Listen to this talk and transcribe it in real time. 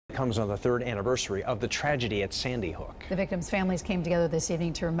Comes on the third anniversary of the tragedy at Sandy Hook. The victims' families came together this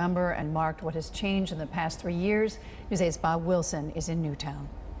evening to remember and mark what has changed in the past 3 years. News 8's Bob Wilson is in Newtown.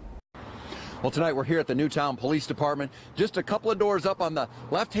 Well, tonight we're here at the Newtown Police Department. Just a couple of doors up on the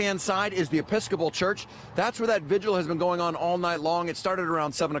left-hand side is the Episcopal Church. That's where that vigil has been going on all night long. It started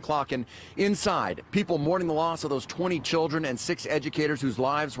around 7 o'clock, and inside, people mourning the loss of those 20 children and 6 educators whose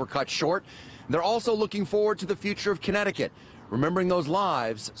lives were cut short. They're also looking forward to the future of Connecticut, remembering those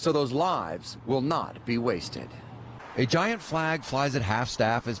lives so those lives will not be wasted. A giant flag flies at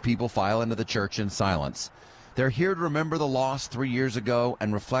half-staff as people file into the church in silence. They're here to remember the loss 3 years ago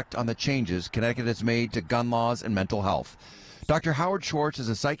and reflect on the changes Connecticut has made to gun laws and mental health. Dr. Howard Schwartz is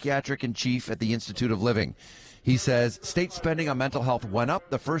a psychiatric in chief at the Institute of Living. He says state spending on mental health went up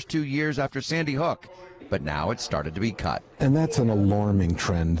the first 2 years after Sandy Hook, but now it's started to be cut. And that's an alarming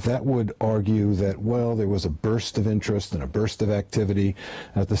trend. That would argue that, well, there was a burst of interest and a burst of activity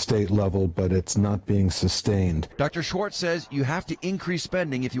at the state level, but it's not being sustained. Dr. Schwartz says you have to increase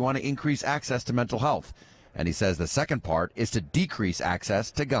spending if you want to increase access to mental health. And he says the second part is to decrease access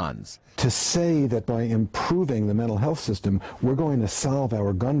to guns. To say that by improving the mental health system, we're going to solve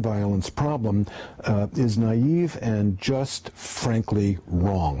our gun violence problem is naive and just frankly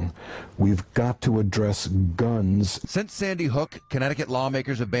wrong. We've got to address guns. Since Sandy Hook, Connecticut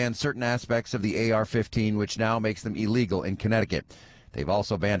lawmakers have banned certain aspects of the AR-15, which now makes them illegal in Connecticut. They've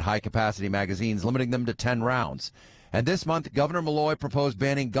also banned high-capacity magazines, limiting them to 10 rounds. And this month, Governor Malloy proposed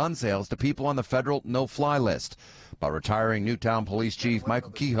banning gun sales to people on the federal no-fly list. But retiring Newtown Police Chief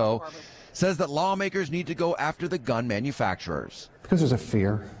Michael Kehoe says that lawmakers need to go after the gun manufacturers. Because there's a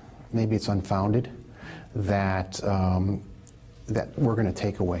fear, maybe it's unfounded, that that we're going to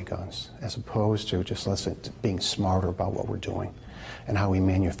take away guns, as opposed to just being smarter about what we're doing and how we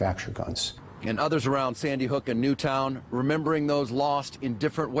manufacture guns. And others around Sandy Hook and Newtown remembering those lost in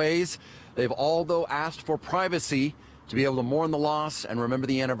different ways. They've all, though, asked for privacy to be able to mourn the loss and remember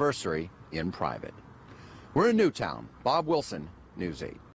the anniversary in private. We're in Newtown. Bob Wilson, News 8.